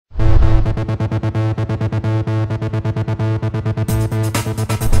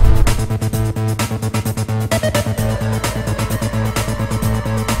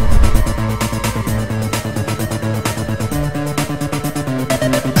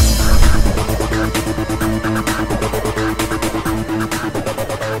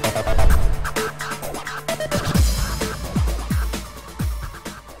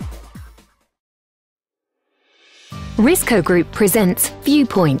Risco Group presents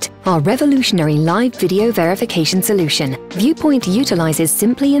VuPoint, our revolutionary live video verification solution. VuPoint utilizes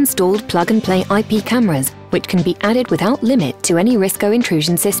simply installed plug-and-play IP cameras, which can be added without limit to any Risco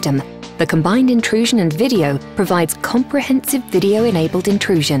intrusion system. The combined intrusion and video provides comprehensive video-enabled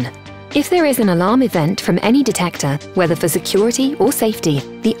intrusion. If there is an alarm event from any detector, whether for security or safety,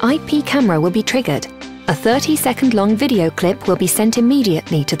 the IP camera will be triggered. A 30-second long video clip will be sent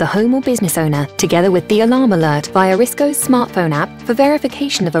immediately to the home or business owner, together with the alarm alert via Risco's smartphone app for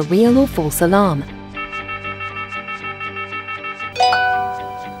verification of a real or false alarm.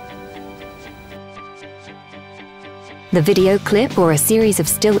 The video clip or a series of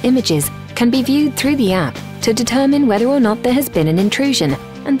still images can be viewed through the app to determine whether or not there has been an intrusion,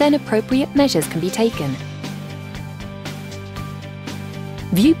 and then appropriate measures can be taken.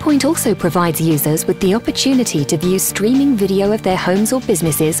 VuPoint also provides users with the opportunity to view streaming video of their homes or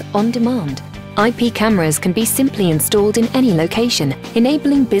businesses on demand. IP cameras can be simply installed in any location,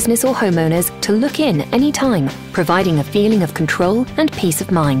 enabling business or homeowners to look in anytime, providing a feeling of control and peace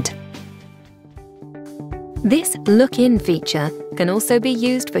of mind. This look-in feature can also be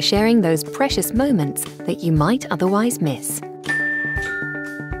used for sharing those precious moments that you might otherwise miss.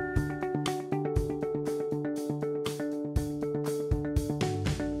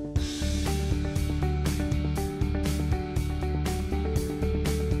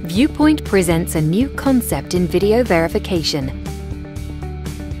 VuPoint presents a new concept in video verification.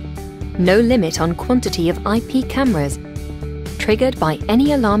 No limit on quantity of IP cameras, triggered by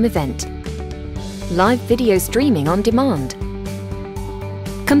any alarm event. Live video streaming on demand.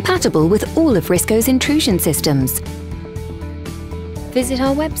 Compatible with all of Risco's intrusion systems. Visit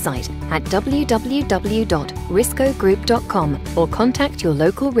our website at www.riscogroup.com or contact your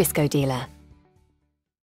local Risco dealer.